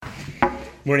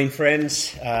Morning,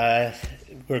 friends.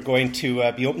 We're going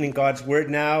to be opening God's Word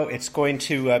now. It's going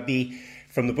to be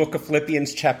from the book of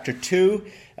Philippians, chapter 2,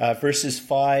 verses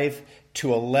 5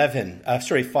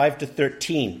 to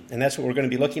 13. And that's what we're going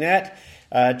to be looking at.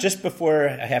 Just before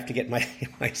I have to get my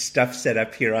stuff set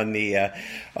up here on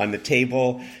the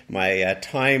table, my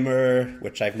timer,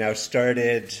 which I've now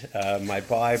started, my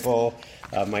Bible,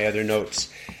 my other notes.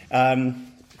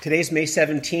 Today's May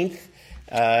 17th.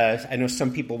 I know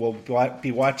some people will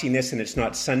be watching this and it's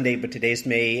not Sunday, but today's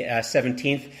May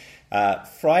 17th.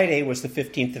 Friday was the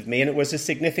 15th of May, and it was a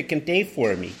significant day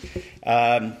for me.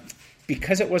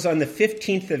 Because it was on the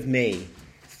 15th of May,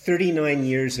 39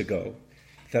 years ago,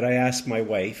 that I asked my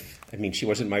wife, she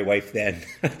wasn't my wife then,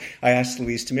 I asked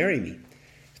Louise to marry me.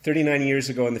 39 years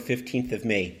ago on the 15th of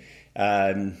May.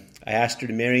 I asked her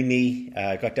to marry me,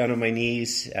 got down on my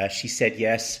knees, she said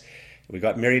yes. We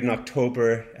got married in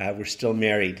October. We're still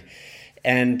married.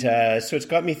 And so it's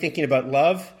got me thinking about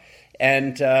love.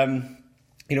 And,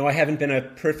 I haven't been a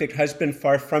perfect husband,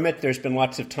 far from it. There's been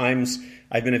lots of times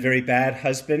I've been a very bad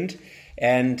husband.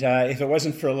 And if it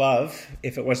wasn't for love,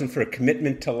 if it wasn't for a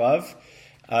commitment to love,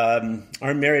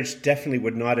 our marriage definitely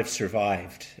would not have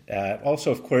survived.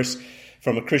 Also, of course,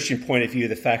 from a Christian point of view,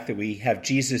 the fact that we have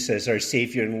Jesus as our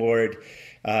Savior and Lord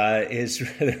is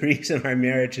the reason our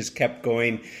marriage has kept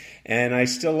going. And I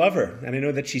still love her, and I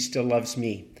know that she still loves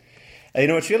me.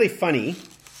 It's really funny.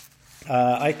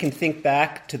 I can think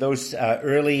back to those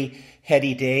early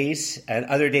heady days, and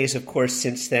other days, of course,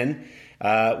 since then,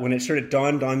 when it sort of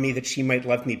dawned on me that she might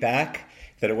love me back,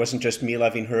 that it wasn't just me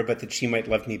loving her, but that she might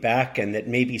love me back, and that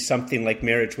maybe something like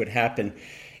marriage would happen.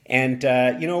 And,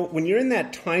 when you're in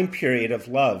that time period of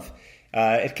love,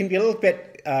 it can be a little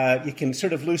bit, you can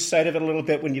sort of lose sight of it a little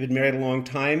bit when you've been married a long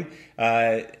time.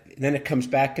 Then it comes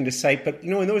back into sight. But,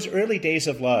 in those early days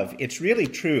of love, it's really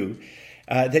true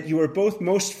that you are both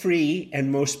most free and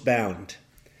most bound.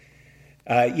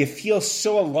 You feel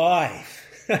so alive.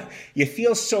 You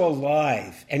feel so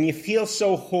alive, and you feel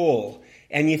so whole,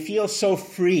 and you feel so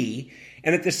free.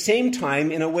 And at the same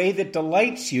time, in a way that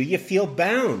delights you, you feel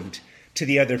bound to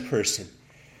the other person.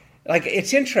 Like,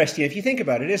 it's interesting, if you think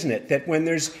about it, isn't it? That when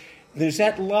there's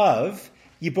that love,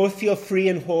 you both feel free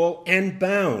and whole and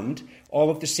bound all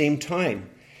at the same time.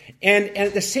 And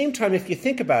at the same time, if you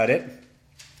think about it,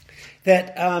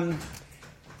 that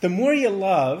the more you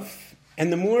love,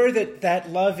 and the more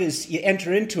that love is, you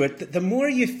enter into it, the more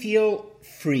you feel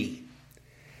free.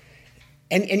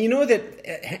 And you know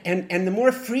that, and the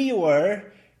more free you are,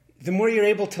 the more you're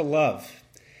able to love.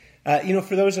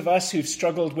 For those of us who've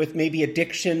struggled with maybe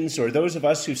addictions, or those of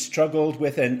us who've struggled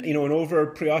with an over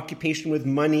preoccupation with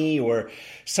money or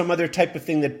some other type of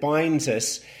thing that binds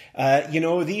us,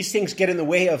 these things get in the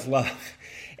way of love,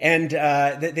 and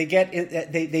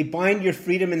they bind your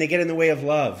freedom, and they get in the way of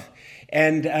love.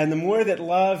 And the more that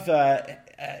love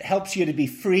helps you to be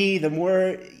free, the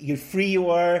more free you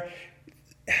are,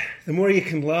 the more you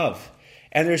can love.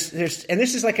 And this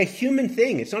is like a human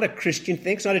thing. It's not a Christian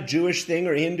thing. It's not a Jewish thing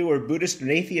or Hindu or Buddhist or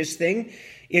atheist thing.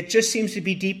 It just seems to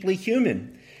be deeply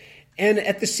human. And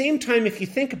at the same time, if you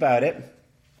think about it,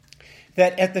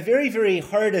 that at the very, very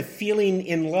heart of feeling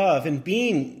in love and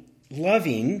being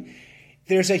loving,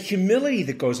 there's a humility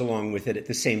that goes along with it at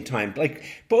the same time. Like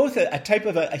both a type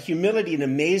of a humility and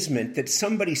amazement that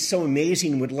somebody so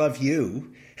amazing would love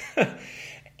you,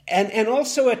 and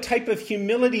also a type of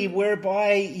humility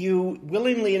whereby you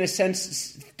willingly, in a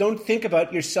sense, don't think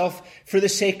about yourself for the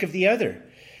sake of the other.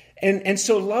 And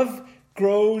so love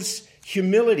grows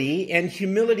humility, and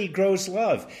humility grows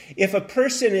love. If a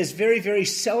person is very, very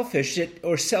selfish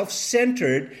or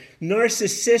self-centered,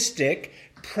 narcissistic,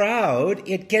 proud,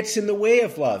 it gets in the way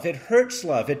of love. It hurts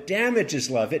love. It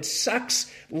damages love. It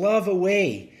sucks love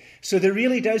away. So there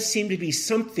really does seem to be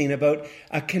something about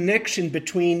a connection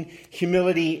between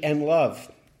humility and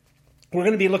love. We're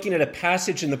going to be looking at a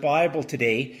passage in the Bible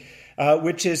today,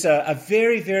 which is a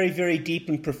very, very, very deep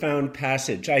and profound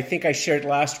passage. I think I shared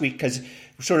last week because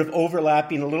we're sort of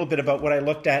overlapping a little bit about what I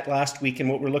looked at last week and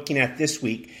what we're looking at this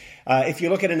week. If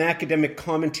you look at an academic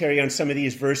commentary on some of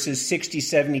these verses, 60,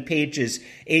 70 pages,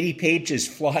 80 pages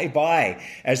fly by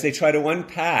as they try to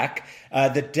unpack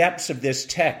the depths of this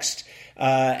text.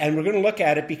 And we're going to look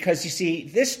at it because, you see,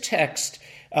 this text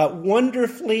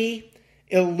wonderfully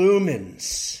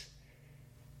illumines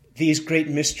these great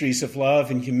mysteries of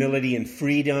love and humility and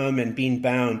freedom and being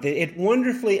bound. It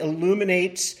wonderfully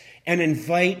illuminates and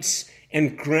invites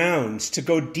and grounds to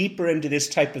go deeper into this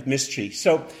type of mystery.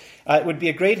 So it would be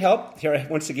a great help. Here,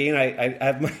 once again, I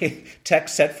have my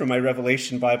text set for my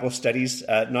Revelation Bible studies,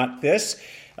 not this.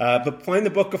 But find the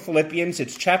book of Philippians.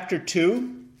 It's chapter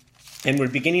 2. And we're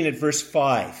beginning at verse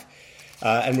 5.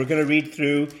 And we're going to read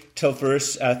through till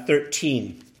verse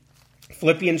 13.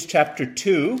 Philippians chapter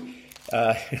 2,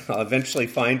 I'll eventually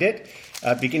find it,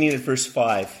 beginning at verse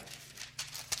 5.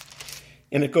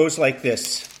 And it goes like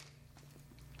this.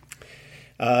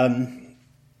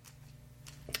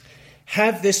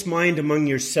 Have this mind among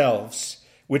yourselves,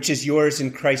 which is yours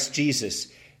in Christ Jesus.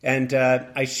 And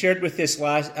I shared with this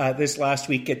last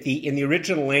week in the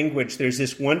original language. There's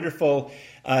this wonderful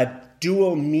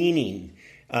dual meaning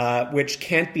which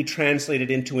can't be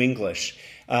translated into English.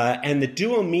 And the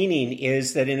dual meaning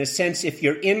is that, in a sense, if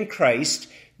you're in Christ,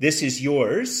 this is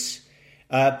yours.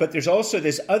 But there's also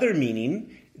this other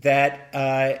meaning that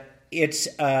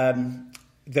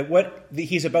that what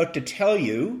he's about to tell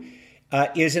you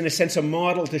is, in a sense, a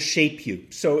model to shape you.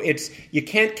 So you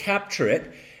can't capture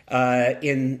it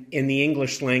in the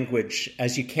English language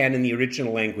as you can in the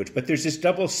original language. But there's this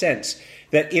double sense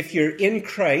that if you're in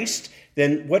Christ,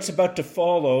 then what's about to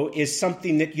follow is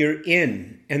something that you're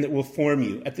in and that will form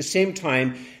you. At the same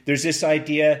time, there's this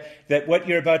idea that what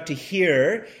you're about to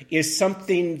hear is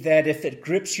something that, if it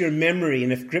grips your memory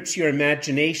and if it grips your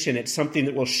imagination, it's something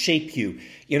that will shape you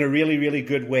in a really, really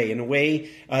good way, in a way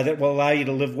that will allow you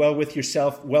to live well with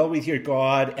yourself, well with your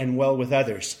God, and well with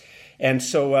others. And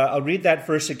so I'll read that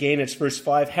verse again. It's verse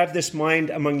 5. Have this mind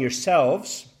among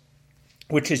yourselves,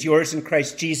 which is yours in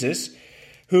Christ Jesus,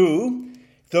 who,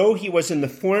 though he was in the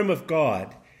form of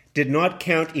God, did not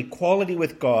count equality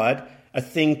with God a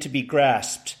thing to be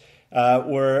grasped,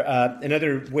 or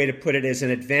another way to put it is an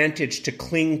advantage to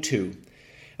cling to.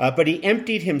 But he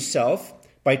emptied himself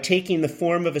by taking the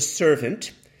form of a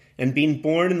servant and being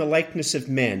born in the likeness of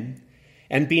men.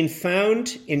 And being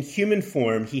found in human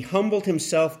form, he humbled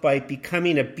himself by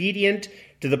becoming obedient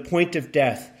to the point of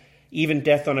death, even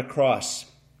death on a cross.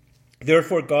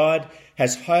 Therefore God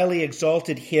has highly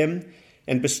exalted him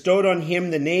and bestowed on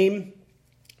him the name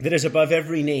that is above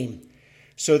every name,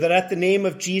 so that at the name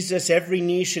of Jesus every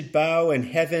knee should bow in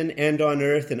heaven and on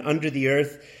earth and under the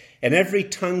earth, and every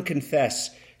tongue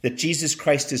confess that Jesus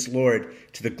Christ is Lord,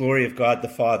 to the glory of God the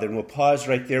Father. And we'll pause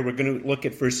right there. We're going to look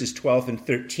at verses 12 and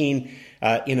 13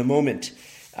 in a moment.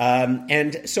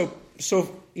 And so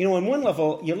on one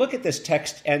level, you look at this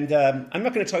text, and I'm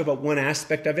not going to talk about one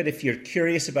aspect of it. If you're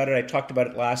curious about it, I talked about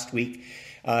it last week.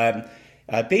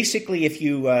 Basically, if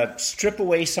you strip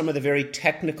away some of the very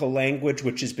technical language,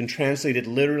 which has been translated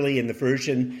literally in the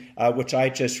version which I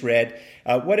just read,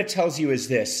 what it tells you is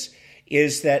this,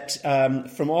 is that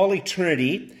from all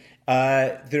eternity,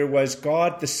 there was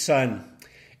God the Son,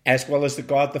 as well as the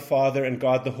God the Father and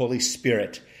God the Holy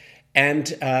Spirit. And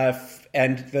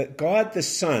the God the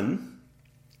Son,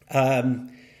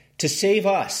 to save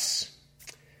us,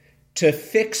 to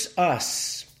fix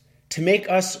us, to make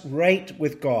us right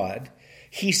with God,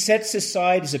 he sets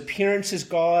aside his appearance as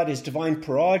God, his divine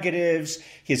prerogatives,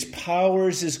 his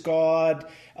powers as God,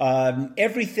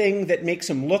 everything that makes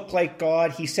him look like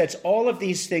God. He sets all of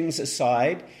these things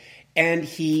aside, and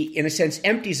he, in a sense,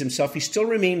 empties himself. He still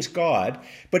remains God,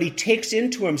 but he takes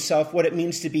into himself what it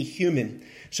means to be human,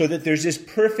 so that there's this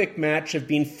perfect match of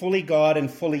being fully God and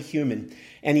fully human.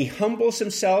 And he humbles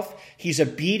himself. He's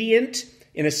obedient,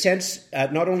 in a sense,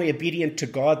 not only obedient to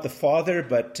God the Father,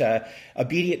 but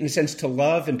obedient in a sense to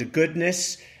love and to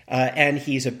goodness. And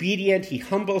he's obedient, he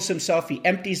humbles himself, he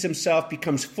empties himself,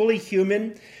 becomes fully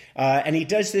human, and he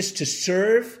does this to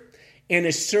serve, and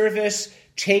his service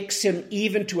takes him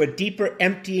even to a deeper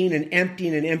emptying and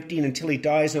emptying and emptying until he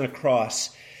dies on a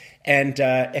cross and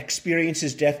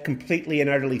experiences death completely and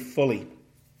utterly fully.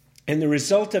 And the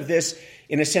result of this,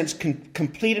 in a sense,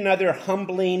 complete another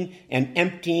humbling and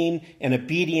emptying and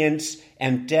obedience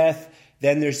and death.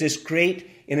 Then there's this great,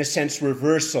 in a sense,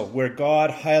 reversal where God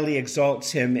highly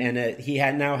exalts him, and he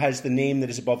now has the name that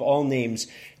is above all names,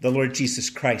 the Lord Jesus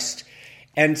Christ.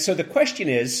 And so the question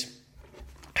is,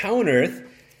 how on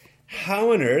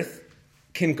earth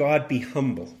can God be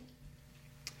humble?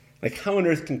 Like, how on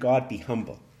earth can God be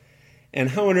humble? And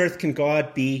how on earth can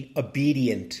God be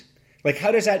obedient? Like,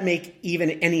 how does that make even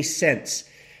any sense?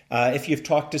 If you've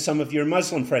talked to some of your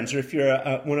Muslim friends, or if you're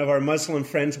one of our Muslim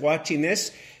friends watching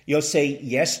this, you'll say,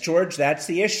 yes, George, that's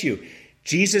the issue.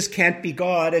 Jesus can't be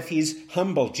God if he's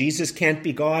humble. Jesus can't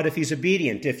be God if he's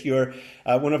obedient. If you're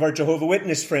one of our Jehovah's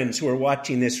Witness friends who are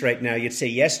watching this right now, you'd say,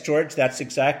 yes, George, that's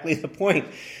exactly the point.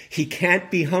 He can't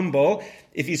be humble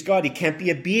if he's God. He can't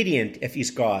be obedient if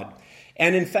he's God.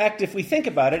 And in fact, if we think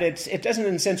about it, it doesn't,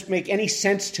 in a sense, make any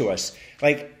sense to us.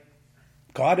 Like,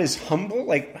 God is humble?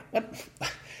 Like, what?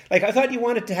 Like, I thought you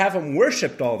wanted to have him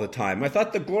worshipped all the time. I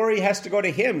thought the glory has to go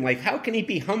to him. Like, how can he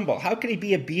be humble? How can he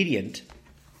be obedient?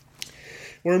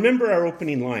 Well, remember our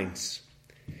opening lines.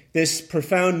 this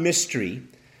profound mystery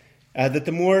that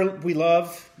the more we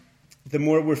love, the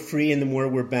more we're free and the more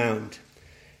we're bound.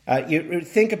 You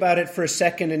think about it for a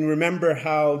second and remember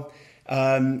how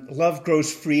love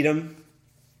grows freedom,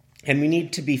 and we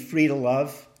need to be free to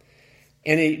love.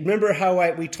 And remember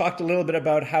how we talked a little bit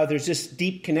about how there's this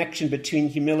deep connection between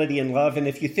humility and love. And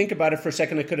if you think about it for a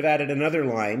second, I could have added another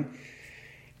line,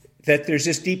 that there's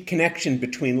this deep connection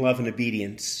between love and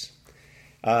obedience.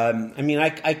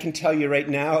 I can tell you right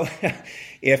now,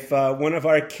 if one of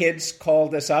our kids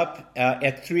called us up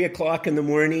at 3 o'clock in the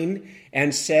morning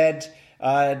and said,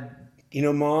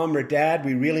 Mom or Dad,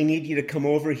 we really need you to come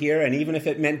over here. And even if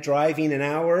it meant driving an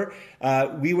hour,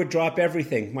 we would drop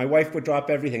everything. My wife would drop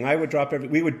everything. I would drop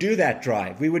everything. We would do that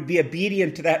drive. We would be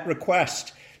obedient to that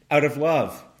request out of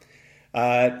love.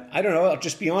 I don't know, I'll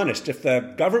just be honest. If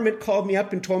the government called me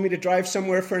up and told me to drive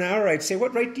somewhere for an hour, I'd say,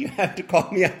 what right do you have to call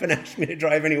me up and ask me to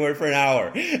drive anywhere for an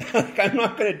hour? I'm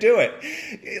not going to do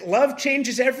it. Love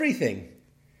changes everything.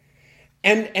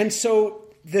 And so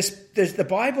the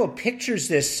Bible pictures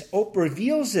this,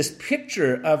 reveals this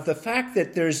picture of the fact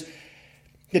that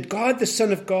that God, the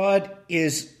Son of God,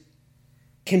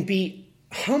 can be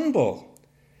humble,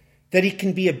 that he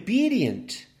can be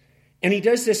obedient, and he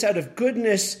does this out of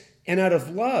goodness and out of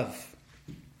love.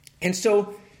 And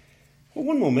so,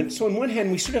 one moment. So on one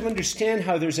hand, we sort of understand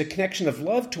how there's a connection of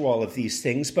love to all of these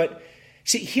things, but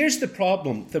see, here's the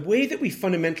problem. The way that we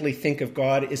fundamentally think of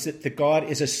God is that the God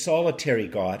is a solitary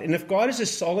God. And if God is a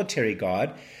solitary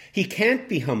God, he can't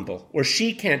be humble, or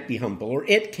she can't be humble, or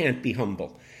it can't be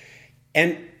humble.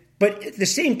 But at the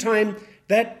same time,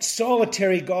 that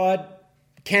solitary God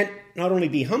can't not only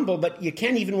be humble, but you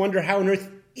can't even wonder how on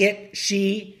earth it,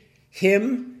 she,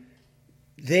 him,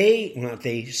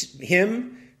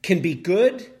 him can be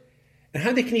good, and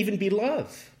how they can even be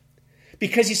love.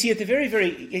 Because you see, at the very,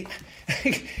 very,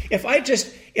 if I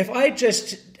just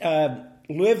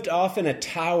lived off in a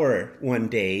tower one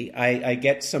day, I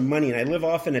get some money and I live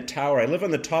off in a tower. I live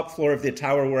on the top floor of the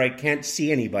tower where I can't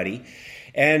see anybody.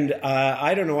 And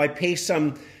I don't know, I pay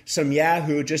some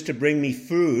yahoo just to bring me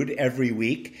food every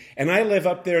week. And I live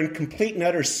up there in complete and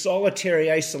utter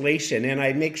solitary isolation. And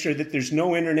I make sure that there's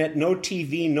no internet, no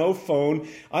TV, no phone.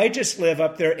 I just live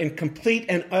up there in complete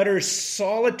and utter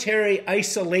solitary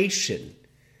isolation.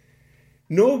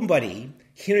 Nobody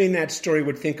hearing that story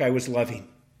would think I was loving.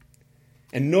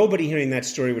 And nobody hearing that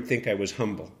story would think I was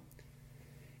humble.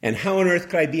 And how on earth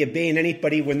could I be obeying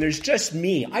anybody when there's just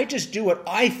me? I just do what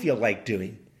I feel like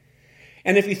doing.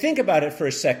 And if you think about it for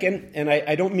a second, and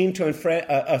I don't mean to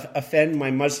offend my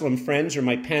Muslim friends or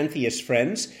my pantheist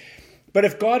friends, but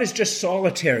if God is just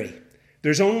solitary,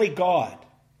 there's only God,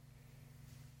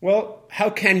 well, how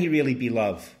can he really be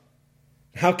love?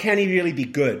 How can he really be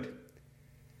good?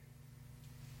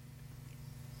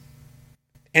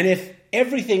 And if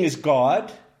everything is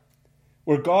God,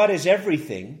 or God is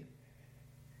everything,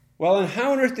 well, and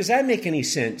how on earth does that make any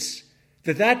sense?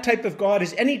 That type of God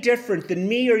is any different than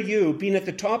me or you being at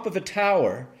the top of a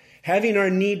tower, having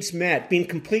our needs met, being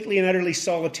completely and utterly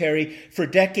solitary for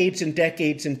decades and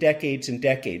decades and decades and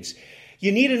decades.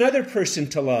 You need another person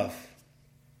to love.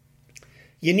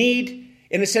 You need,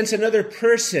 in a sense, another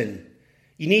person.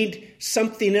 You need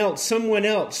something else, someone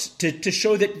else to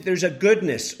show that there's a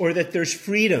goodness or that there's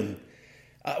freedom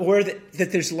or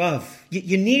that there's love.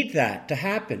 You need that to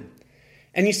happen.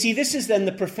 And you see, this is then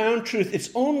the profound truth. It's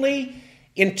only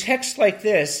in texts like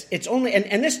this, it's only,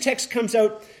 and this text comes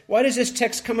out, why does this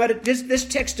text come out? This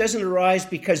text doesn't arise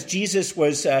because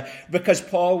because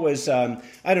Paul was,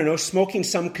 smoking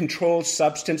some controlled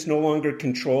substance, no longer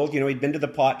controlled. He'd been to the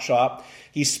pot shop,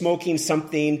 he's smoking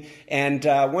something, and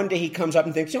one day he comes up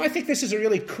and thinks, I think this is a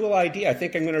really cool idea. I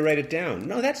think I'm going to write it down.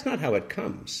 No, that's not how it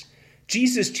comes.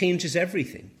 Jesus changes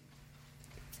everything.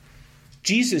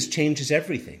 Jesus changes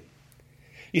everything.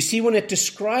 You see, when it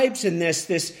describes in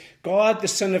this God, the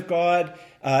Son of God,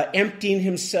 emptying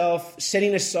himself,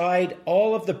 setting aside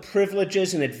all of the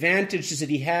privileges and advantages that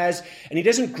he has, and he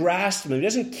doesn't grasp them, he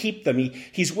doesn't keep them.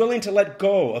 He's willing to let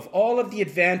go of all of the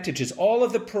advantages, all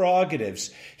of the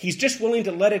prerogatives. He's just willing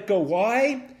to let it go.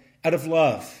 Why? Out of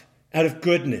love, out of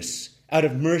goodness, out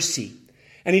of mercy.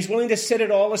 And he's willing to set it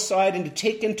all aside and to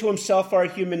take into himself our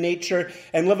human nature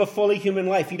and live a fully human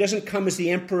life. He doesn't come as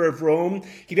the emperor of Rome.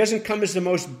 He doesn't come as the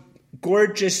most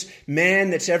gorgeous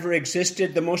man that's ever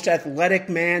existed, the most athletic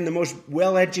man, the most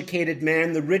well-educated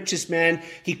man, the richest man.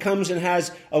 He comes and has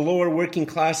a lower working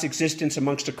class existence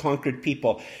amongst a conquered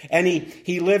people. And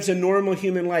he lives a normal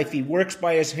human life. He works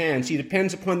by his hands. He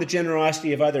depends upon the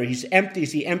generosity of others.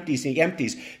 He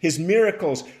empties. His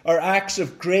miracles are acts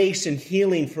of grace and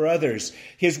healing for others.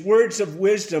 His words of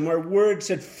wisdom are words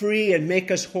that free and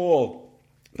make us whole.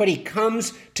 But he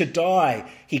comes to die.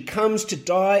 He comes to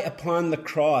die upon the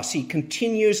cross. He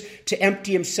continues to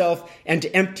empty himself and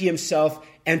to empty himself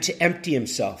and to empty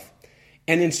himself.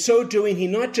 And in so doing, he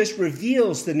not just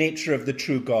reveals the nature of the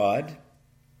true God,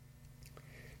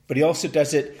 but he also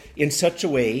does it in such a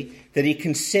way that he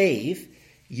can save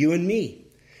you and me.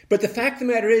 But the fact of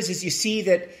the matter is you see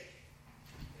that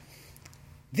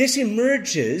this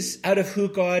emerges out of who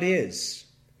God is.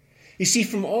 You see,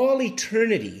 from all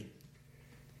eternity,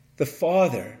 the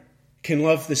Father can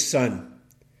love the Son.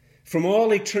 From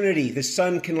all eternity, the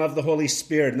Son can love the Holy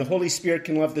Spirit, and the Holy Spirit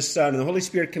can love the Son, and the Holy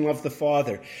Spirit can love the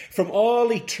Father. From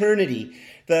all eternity,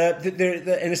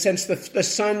 in a sense, the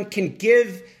Son can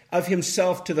give of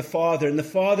himself to the Father, and the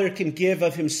Father can give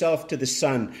of himself to the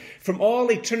Son. From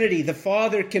all eternity, the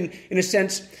Father can, in a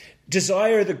sense,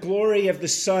 desire the glory of the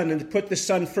Son and put the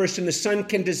Son first, and the Son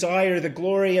can desire the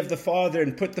glory of the Father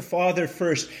and put the Father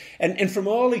first. And from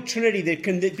all eternity, there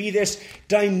can be this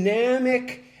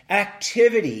dynamic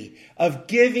activity of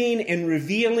giving and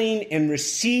revealing and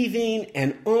receiving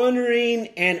and honoring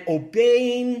and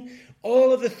obeying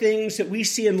all of the things that we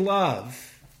see in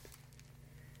love.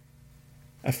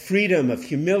 A freedom of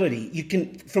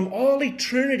humility. From all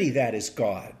eternity, that is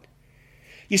God.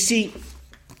 You see,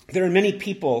 there are many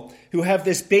people who have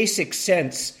this basic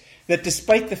sense that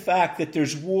despite the fact that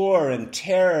there's war and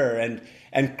terror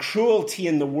and cruelty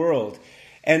in the world,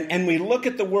 and we look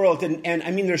at the world, and I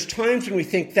mean, there's times when we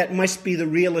think that must be the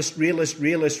realest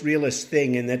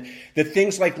thing, and that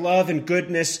things like love and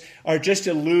goodness are just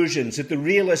illusions, that the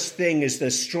realest thing is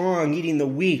the strong eating the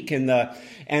weak, and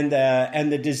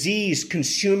the disease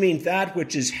consuming that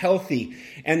which is healthy,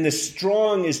 and the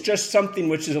strong is just something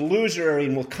which is illusory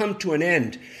and will come to an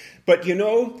end. But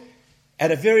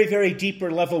at a very, very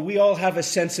deeper level, we all have a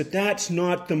sense that that's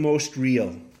not the most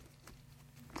real.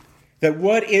 That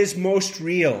what is most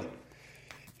real,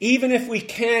 even if we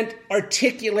can't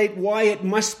articulate why it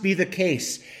must be the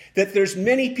case, that there's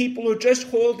many people who just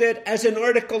hold it as an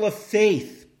article of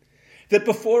faith, that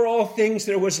before all things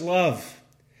there was love.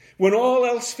 When all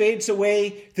else fades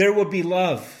away, there will be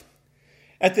love.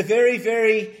 At the very,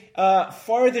 very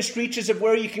farthest reaches of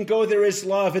where you can go, there is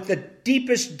love. At the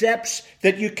deepest depths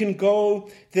that you can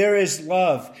go, there is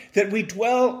love. That we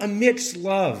dwell amidst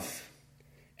love.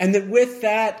 And that with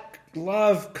that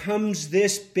love comes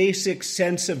this basic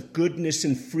sense of goodness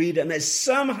and freedom, that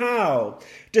somehow,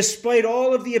 despite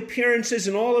all of the appearances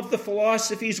and all of the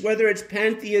philosophies, whether it's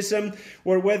pantheism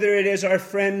or whether it is our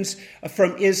friends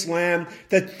from Islam,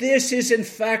 that this is in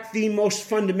fact the most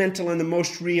fundamental and the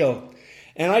most real.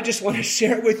 And I just want to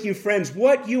share with you, friends,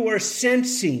 what you are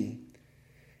sensing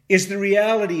is the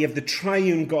reality of the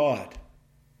triune God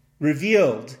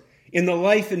revealed in the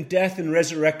life and death and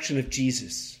resurrection of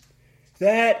Jesus.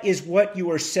 That is what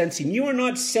you are sensing. You are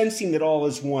not sensing that all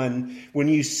is one when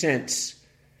you sense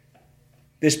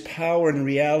this power and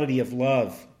reality of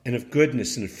love and of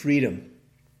goodness and of freedom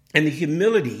and the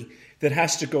humility that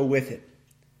has to go with it.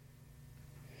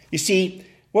 You see,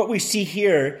 what we see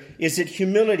here is that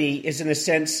humility is, in a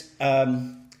sense,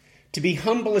 to be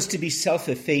humble is to be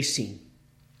self-effacing.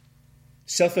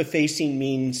 Self-effacing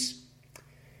means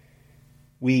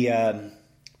we're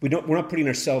not putting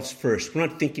ourselves first. We're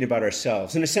not thinking about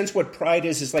ourselves. In a sense, what pride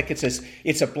is like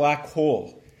it's a black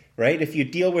hole, right? If you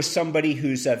deal with somebody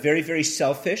who's very, very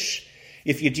selfish,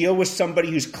 if you deal with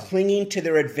somebody who's clinging to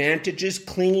their advantages,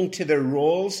 clinging to their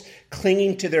roles,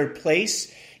 clinging to their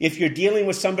place, if you're dealing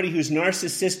with somebody who's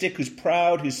narcissistic, who's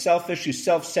proud, who's selfish, who's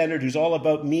self-centered, who's all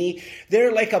about me,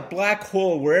 they're like a black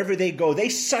hole wherever they go. They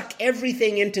suck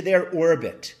everything into their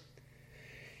orbit.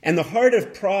 And the heart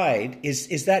of pride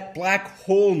is that black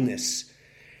wholeness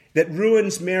that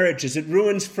ruins marriages, it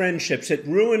ruins friendships, it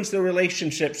ruins the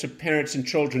relationships of parents and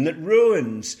children, that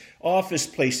ruins office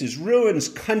places, ruins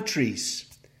countries.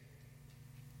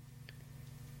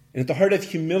 And at the heart of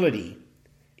humility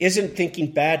isn't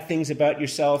thinking bad things about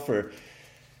yourself or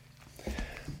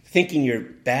thinking you're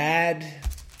bad.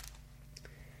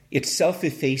 It's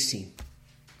self-effacing.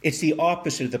 It's the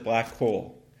opposite of the black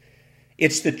hole.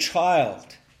 It's the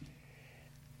child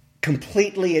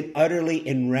completely and utterly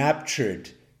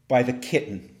enraptured by the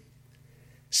kitten.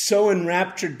 so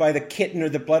enraptured by the kitten or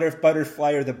the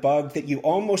butterfly or the bug that you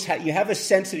almost you have a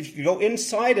sense that if you go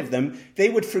inside of them, they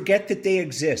would forget that they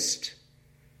exist.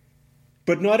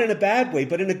 But not in a bad way,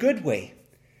 but in a good way.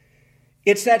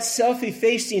 It's that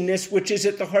self-effacingness which is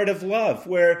at the heart of love,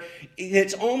 where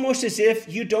it's almost as if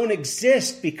you don't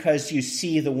exist because you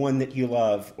see the one that you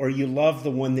love or you love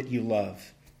the one that you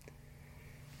love.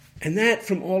 And that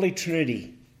from all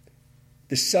eternity,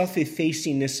 the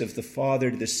self-effacingness of the Father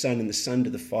to the Son and the Son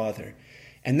to the Father.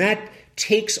 And that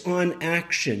takes on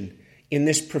action in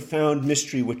this profound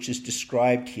mystery which is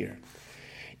described here.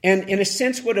 And in a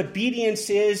sense, what obedience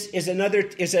is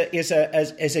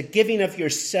a giving of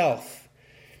yourself.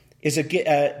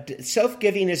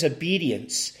 Self-giving is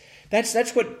obedience.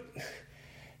 That's what,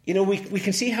 we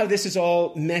can see how this is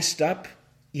all messed up,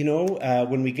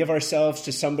 when we give ourselves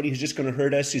to somebody who's just going to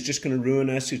hurt us, who's just going to ruin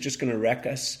us, who's just going to wreck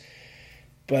us.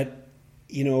 But,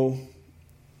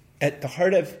 at the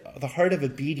heart of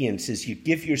obedience is you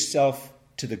give yourself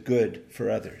to the good for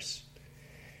others.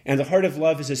 And the heart of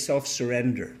love is a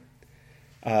self-surrender.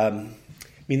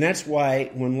 That's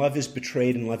why when love is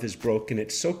betrayed and love is broken,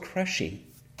 it's so crushing.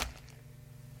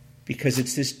 Because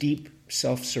it's this deep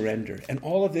self-surrender. And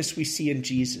all of this we see in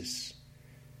Jesus.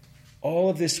 All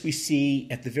of this we see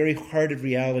at the very heart of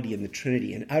reality in the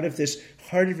Trinity. And out of this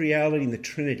heart of reality in the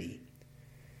Trinity,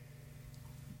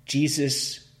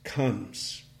 Jesus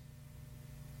comes.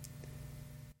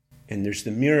 And there's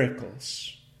the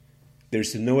miracles.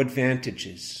 There's the no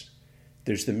advantages.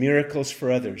 There's the miracles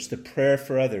for others, the prayer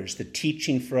for others, the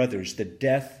teaching for others, the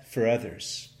death for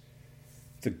others,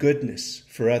 the goodness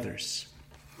for others.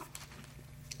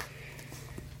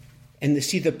 And you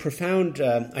see the profound,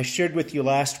 I shared with you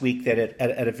last week that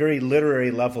at a very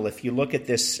literary level, if you look at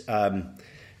this,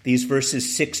 these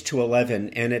verses 6 to 11,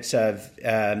 and it's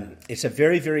a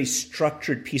very, very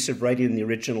structured piece of writing in the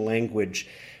original language,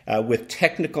 with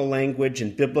technical language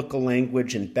and biblical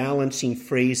language and balancing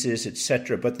phrases,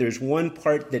 etc. But there's one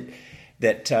part that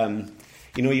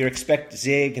you expect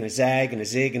zig and a zag and a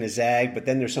zig and a zag, but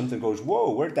then there's something that goes, whoa,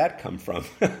 where'd that come from?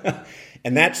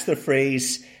 And that's the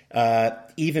phrase,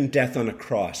 even death on a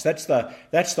cross. That's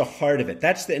the heart of it.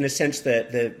 That's in a sense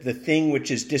the thing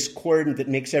which is discordant, that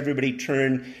makes everybody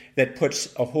turn, that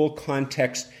puts a whole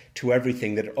context to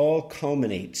everything, that it all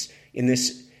culminates in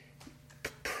this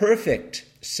perfect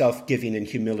self-giving and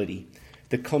humility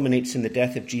that culminates in the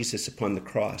death of Jesus upon the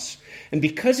cross. And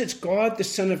because it's God, the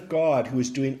Son of God, who is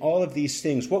doing all of these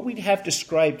things, what we have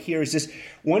described here is this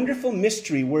wonderful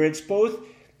mystery where it's both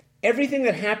everything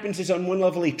that happens is on one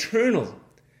level eternal,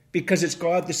 because it's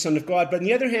God, the Son of God. But on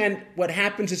the other hand, what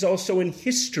happens is also in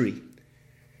history.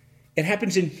 It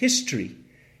happens in history.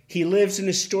 He lives an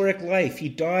historic life. He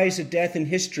dies a death in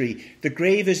history. The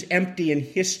grave is empty in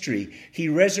history. He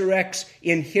resurrects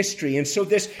in history. And so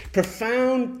this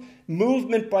profound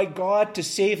movement by God to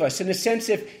save us, in a sense,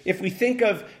 if we think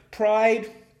of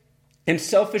pride and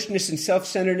selfishness and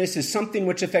self-centeredness as something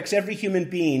which affects every human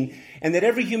being, and that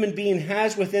every human being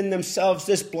has within themselves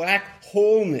this black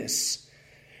wholeness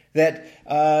that,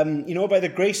 by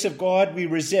the grace of God, we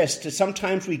resist.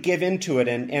 Sometimes we give into it,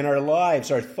 and our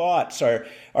lives, our thoughts, our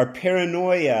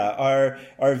paranoia,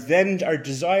 our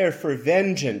desire for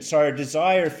vengeance, our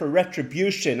desire for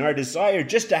retribution, our desire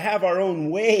just to have our own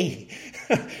way,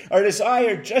 our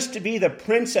desire just to be the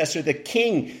princess or the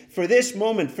king for this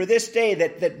moment, for this day,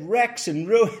 that wrecks and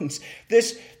ruins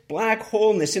this black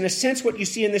wholeness. In a sense, what you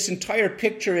see in this entire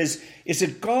picture is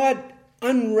that God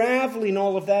unraveling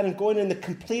all of that and going in the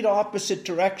complete opposite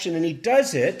direction. And he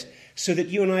does it so that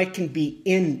you and I can be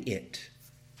in it.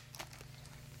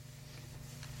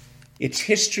 It's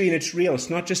history and it's real.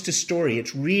 It's not just a story.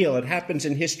 It's real. It happens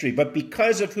in history. But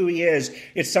because of who he is,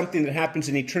 it's something that happens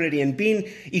in eternity. And being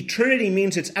eternity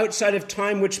means it's outside of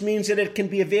time, which means that it can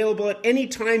be available at any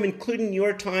time, including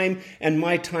your time and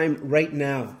my time right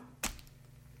now.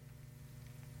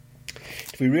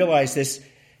 If we realize this,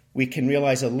 we can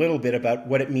realize a little bit about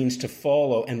what it means to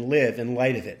follow and live in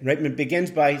light of it. Right? And it begins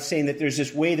by saying that there's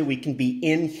this way that we can be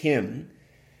in him.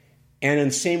 And in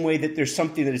the same way that there's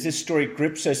something that as this story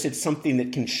grips us, it's something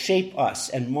that can shape us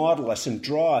and model us and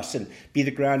draw us and be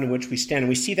the ground in which we stand. And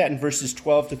we see that in verses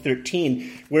 12 to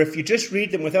 13, where if you just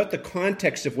read them without the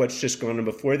context of what's just gone on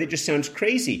before, they just sounds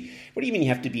crazy. What do you mean you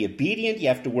have to be obedient? You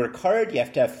have to work hard? You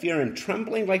have to have fear and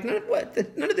trembling?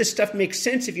 None of this stuff makes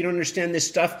sense if you don't understand this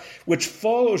stuff which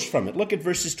follows from it. Look at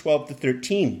verses 12 to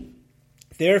 13.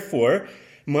 Therefore,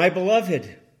 my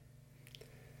beloved,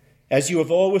 as you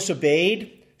have always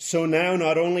obeyed, so now,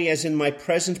 not only as in my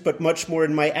presence, but much more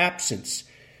in my absence,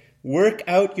 work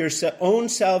out your own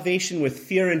salvation with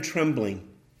fear and trembling.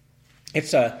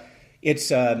 It's a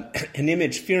It's an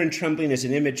image, fear and trembling is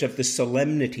an image of the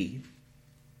solemnity,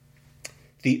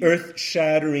 the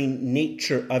earth-shattering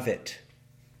nature of it.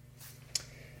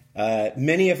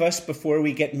 Many of us, before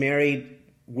we get married,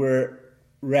 were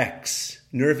wrecks,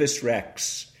 nervous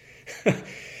wrecks.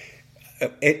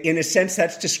 In a sense,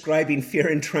 that's describing fear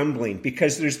and trembling,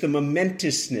 because there's the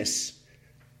momentousness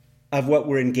of what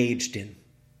we're engaged in.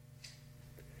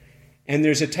 And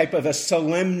there's a type of a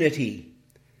solemnity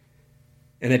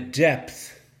and a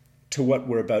depth to what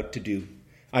we're about to do.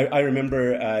 I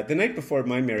remember the night before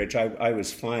my marriage, I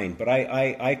was fine, but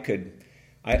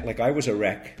I was a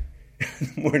wreck.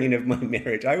 The morning of my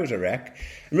marriage, I was a wreck.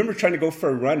 I remember trying to go for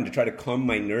a run to try to calm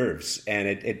my nerves, and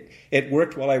it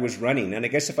worked while I was running. And I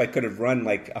guess if I could have run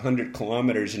like 100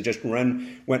 kilometers and just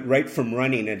went right from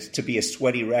running and to be a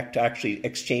sweaty wreck to actually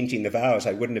exchanging the vows,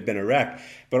 I wouldn't have been a wreck.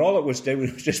 But all it was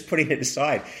doing was just putting it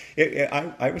aside.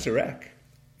 I was a wreck.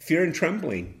 Fear and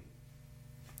trembling.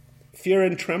 Fear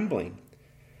and trembling.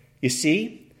 You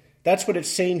see? That's what it's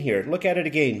saying here. Look at it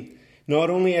again. Not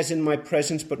only as in my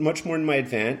presence, but much more in my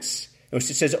advance. It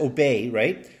says obey,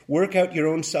 right? Work out your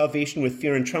own salvation with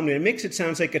fear and trembling. It makes it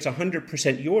sound like it's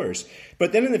 100% yours.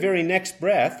 But then in the very next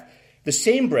breath, the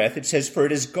same breath, it says, for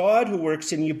it is God who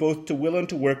works in you both to will and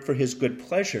to work for his good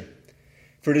pleasure.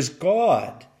 For it is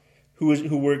God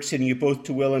who works in you both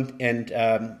to will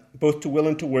and both to will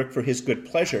and to work for his good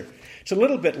pleasure. It's a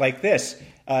little bit like this.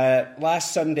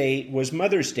 Last Sunday was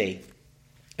Mother's Day.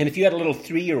 And if you had a little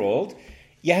 3-year-old,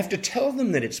 you have to tell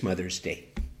them that it's Mother's Day.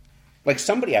 Like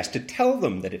somebody has to tell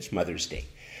them that it's Mother's Day.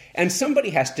 And somebody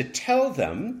has to tell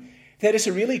them that it's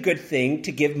a really good thing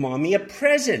to give mommy a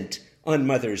present on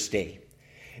Mother's Day.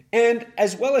 And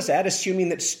as well as that, assuming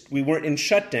that we weren't in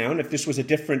shutdown, if this was a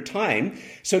different time,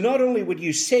 so not only would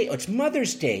you say, oh, it's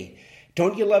Mother's Day.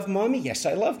 Don't you love mommy? Yes,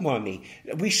 I love mommy.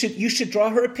 You should draw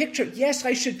her a picture. Yes,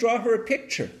 I should draw her a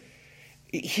picture.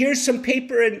 Here's some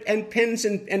paper and pens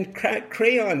and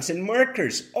crayons and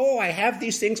markers. Oh, I have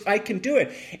these things. I can do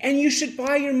it. And you should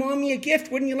buy your mommy a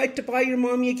gift. Wouldn't you like to buy your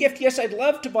mommy a gift? Yes, I'd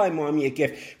love to buy mommy a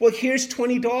gift. Well, here's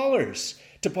 $20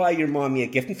 to buy your mommy a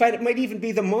gift. In fact, it might even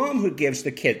be the mom who gives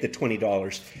the kid the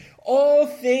 $20. All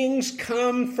things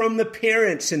come from the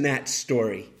parents in that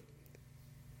story.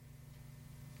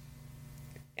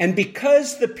 And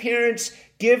because the parents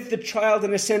give the child,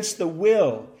 in a sense, the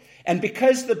will, and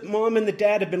because the mom and the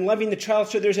dad have been loving the child,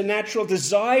 so there's a natural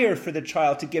desire for the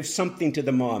child to give something to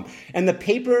the mom. And the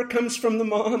paper comes from the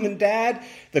mom and dad,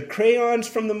 the crayons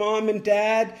from the mom and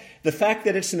dad, the fact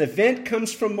that it's an event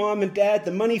comes from mom and dad,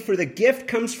 the money for the gift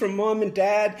comes from mom and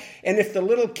dad, and if the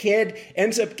little kid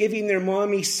ends up giving their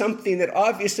mommy something that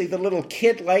obviously the little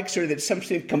kid likes or that's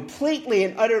something completely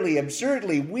and utterly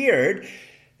absurdly weird,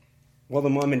 well, the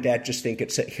mom and dad just think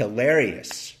it's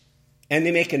hilarious. And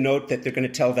they make a note that they're going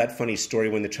to tell that funny story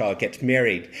when the child gets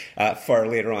married far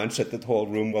later on so that the whole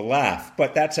room will laugh.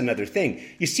 But that's another thing.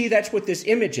 You see, that's what this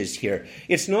image is here.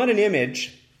 It's not an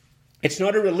image. It's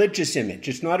not a religious image.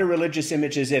 It's not a religious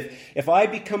image as if I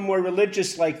become more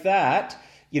religious like that,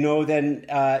 then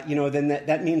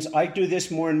that means I do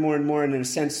this more and more and more. And in a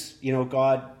sense,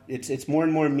 God, it's more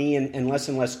and more me and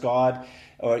less God.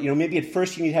 Or, maybe at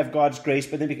first you need to have God's grace,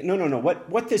 but then, no.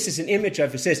 What this is an image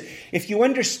of is this. If you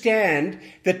understand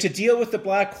that to deal with the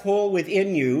black hole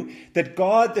within you, that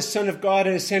God, the Son of God,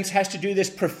 in a sense, has to do this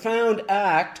profound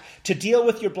act to deal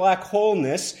with your black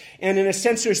holeness, and in a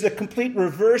sense there's the complete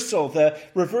reversal, the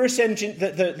reverse engine,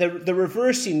 the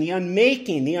reversing, the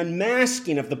unmaking, the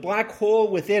unmasking of the black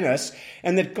hole within us,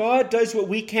 and that God does what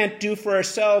we can't do for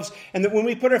ourselves, and that when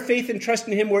we put our faith and trust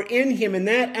in him, we're in him, and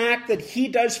that act that he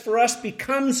does for us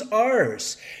becomes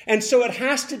ours. And so it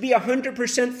has to be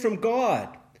 100% from God.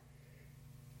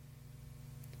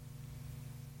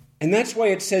 And that's why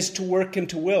it says to work and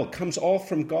to will comes all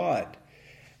from God.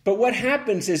 But what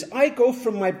happens is I go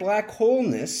from my black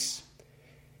wholeness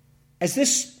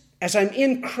as I'm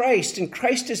in Christ, and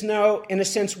Christ is now, in a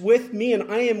sense, with me,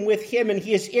 and I am with him, and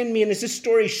he is in me, and as this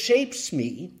story shapes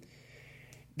me,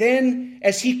 then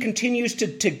as he continues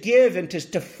to give and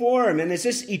to form, and as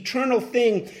this eternal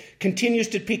thing continues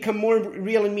to become more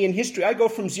real in me in history, I go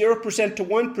from 0% to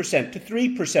 1% to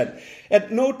 3%.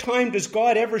 At no time does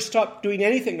God ever stop doing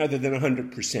anything other than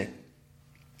 100%.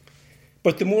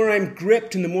 But the more I'm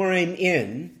gripped and the more I'm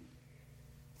in,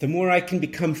 the more I can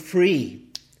become free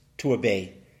to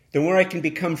obey. The more I can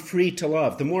become free to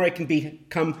love. The more I can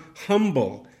become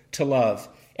humble to love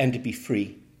and to be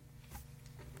free.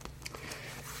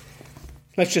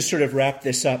 Let's just sort of wrap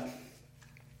this up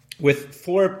with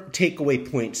 4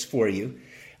 takeaway points for you.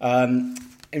 I'm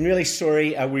really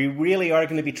sorry. We really are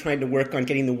going to be trying to work on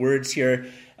getting the words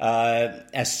here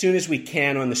as soon as we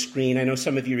can on the screen. I know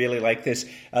some of you really like this.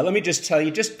 Let me just tell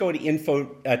you, just go to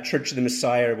info Church of the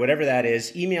Messiah, or whatever that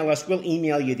is. Email us. We'll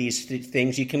email you these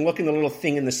things. You can look in the little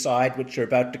thing in the side, which are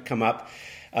about to come up.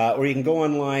 Or you can go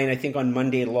online. I think on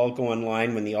Monday it'll all go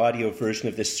online when the audio version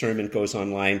of this sermon goes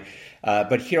online.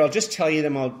 But here, I'll just tell you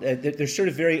them. They're sort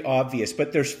of very obvious.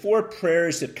 But there's 4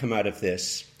 prayers that come out of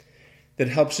this that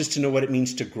helps us to know what it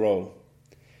means to grow.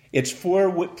 It's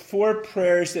 4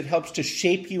 prayers that helps to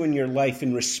shape you in your life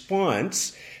in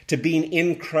response to being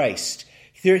in Christ.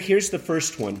 Here's the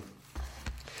first one.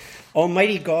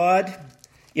 Almighty God,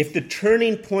 if the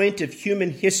turning point of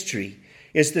human history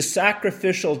is the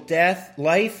sacrificial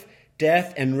life,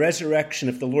 death, and resurrection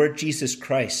of the Lord Jesus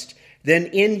Christ, then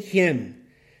in him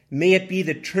may it be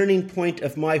the turning point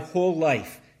of my whole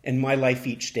life and my life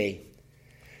each day.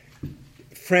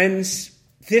 Friends,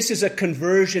 this is a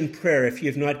conversion prayer if you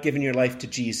have not given your life to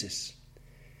Jesus.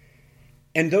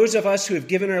 And those of us who have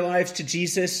given our lives to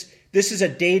Jesus, this is a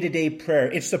day-to-day prayer.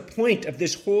 It's the point of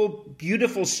this whole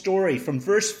beautiful story from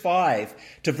verse 5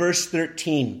 to verse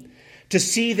 13. To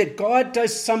see that God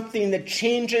does something that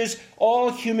changes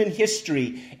all human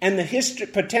history, and the history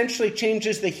potentially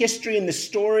changes the history and the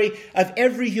story of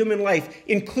every human life,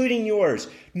 including yours.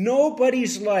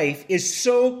 Nobody's life is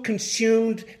so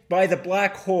consumed by the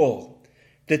black hole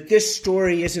that this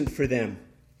story isn't for them,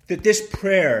 that this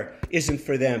prayer isn't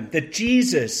for them, that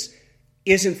Jesus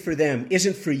isn't for them,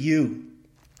 isn't for you.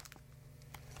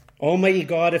 Almighty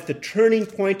God, if the turning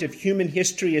point of human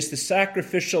history is the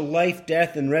sacrificial life,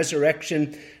 death, and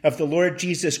resurrection of the Lord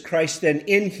Jesus Christ, then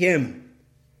in him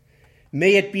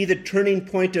may it be the turning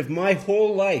point of my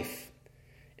whole life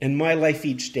and my life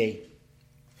each day.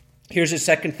 Here's a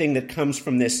second thing that comes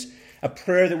from this, a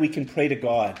prayer that we can pray to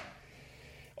God.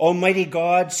 Almighty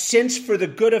God, since for the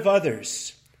good of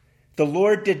others the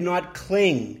Lord did not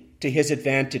cling to his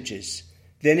advantages,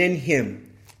 then in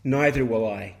him neither will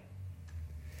I.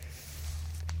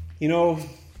 You know,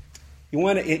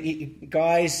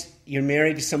 guys, you're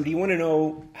married to somebody, you want to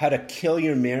know how to kill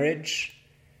your marriage?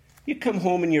 You come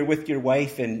home and you're with your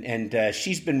wife and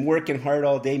she's been working hard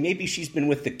all day. Maybe she's been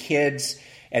with the kids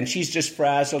and she's just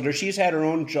frazzled, or she's had her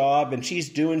own job and she's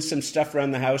doing some stuff around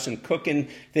the house and cooking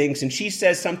things, and she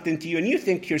says something to you and you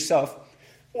think to yourself,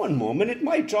 one moment, at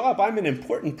my job, I'm an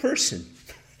important person.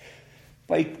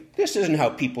 Like, this isn't how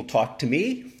people talk to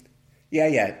me.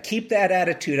 Yeah. Keep that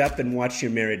attitude up and watch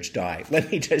your marriage die.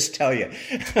 Let me just tell you.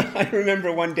 I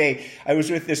remember one day I was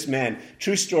with this man.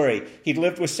 True story. He'd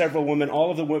lived with several women.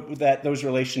 All of those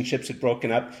relationships had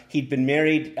broken up. He'd been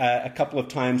married a couple of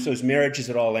times. Those marriages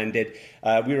had all ended.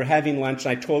 We were having lunch,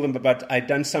 and I told him I'd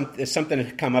done something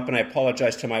had come up, and I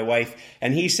apologized to my wife.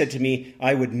 And he said to me,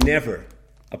 I would never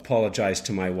apologize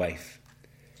to my wife.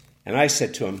 And I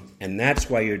said to him, and that's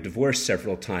why you're divorced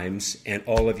several times and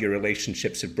all of your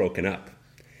relationships have broken up.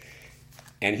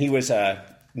 And he was a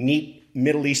neat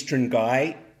Middle Eastern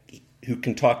guy who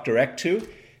can talk direct to. And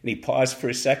he paused for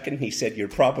a second. He said, you're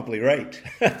probably right.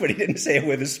 But he didn't say it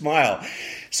with a smile.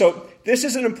 So this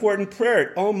is an important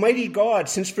prayer. Almighty God,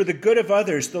 since for the good of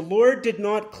others, the Lord did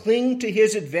not cling to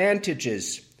his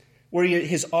advantages, or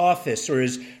his office, or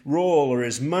his role, or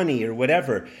his money, or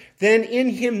whatever, then in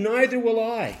him neither will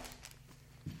I.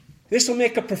 This will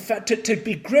make to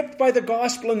be gripped by the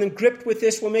gospel and then gripped with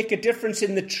this will make a difference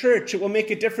in the church. It will make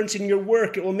a difference in your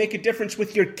work. It will make a difference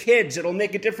with your kids. It will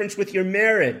make a difference with your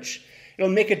marriage. It will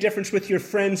make a difference with your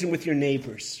friends and with your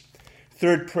neighbors.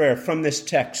 Third prayer from this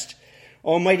text.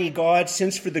 Almighty God,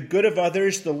 since for the good of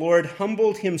others the Lord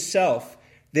humbled himself,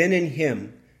 then in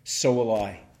him so will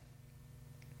I.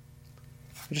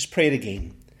 I'll just pray it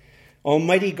again.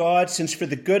 Almighty God, since for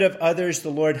the good of others the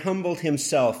Lord humbled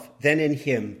himself, then in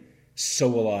him so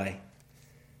will I.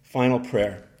 Final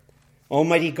prayer.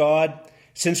 Almighty God,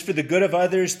 since for the good of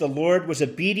others the Lord was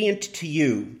obedient to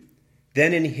you,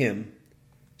 then in him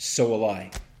so will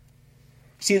I.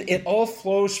 See, it all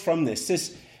flows from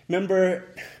this. Remember,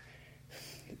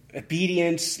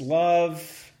 obedience,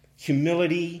 love,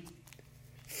 humility,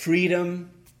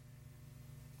 freedom.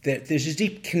 There's a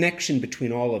deep connection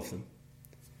between all of them.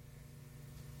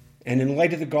 And in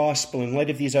light of the gospel, in light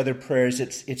of these other prayers,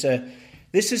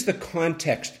 this is the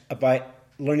context about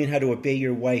learning how to obey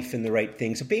your wife in the right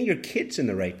things, obey your kids in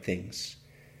the right things,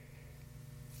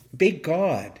 obey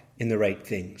God in the right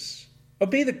things,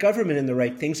 obey the government in the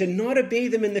right things, and not obey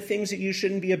them in the things that you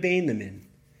shouldn't be obeying them in.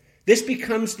 This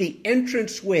becomes the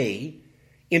entrance way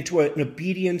into an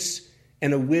obedience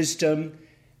and a wisdom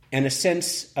and a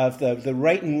sense of the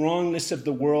right and wrongness of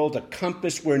the world, a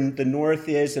compass where the north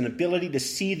is, an ability to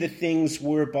see the things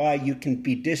whereby you can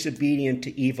be disobedient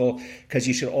to evil, because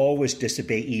you should always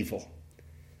disobey evil.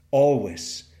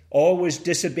 always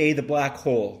disobey the black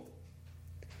hole.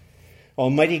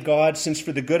 Almighty God, since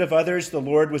for the good of others the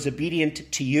Lord was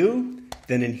obedient to you,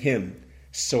 then in him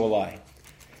so will I.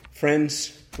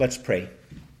 Friends, let's pray.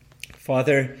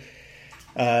 Father,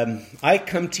 I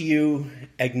come to you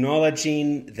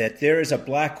acknowledging that there is a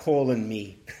black hole in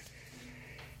me.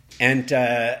 And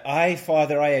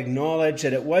Father, I acknowledge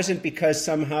that it wasn't because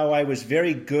somehow I was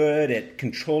very good at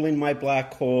controlling my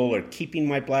black hole or keeping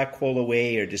my black hole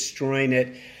away or destroying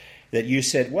it, that you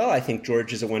said, well, I think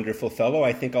George is a wonderful fellow.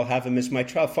 I think I'll have him as my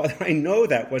child. Father, I know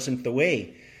that wasn't the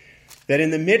way. That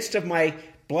in the midst of my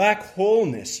black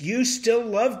wholeness, you still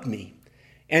loved me.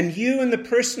 And you, in the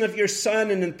person of your Son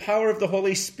and in the power of the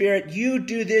Holy Spirit, you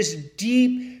do this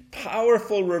deep,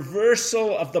 powerful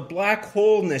reversal of the black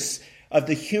wholeness of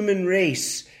the human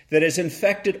race that has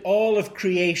infected all of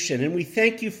creation. And we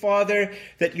thank you, Father,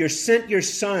 that you sent your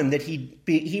Son, that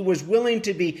he was willing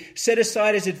to be set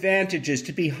aside his advantages,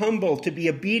 to be humble, to be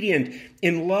obedient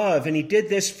in love. And he did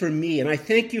this for me. And I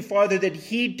thank you, Father, that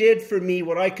he did for me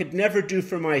what I could never do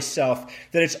for myself,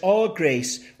 that it's all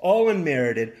grace, all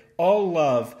unmerited, all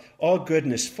love, all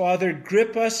goodness. Father,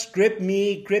 grip us, grip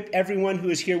me, grip everyone who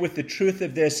is here with the truth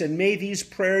of this, and may these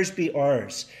prayers be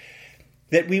ours,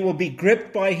 that we will be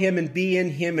gripped by him and be in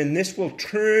him, and this will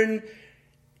turn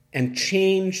and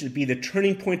change, be the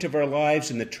turning point of our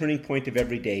lives and the turning point of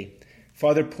every day.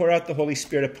 Father, pour out the Holy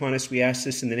Spirit upon us. We ask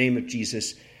this in the name of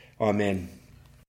Jesus. Amen.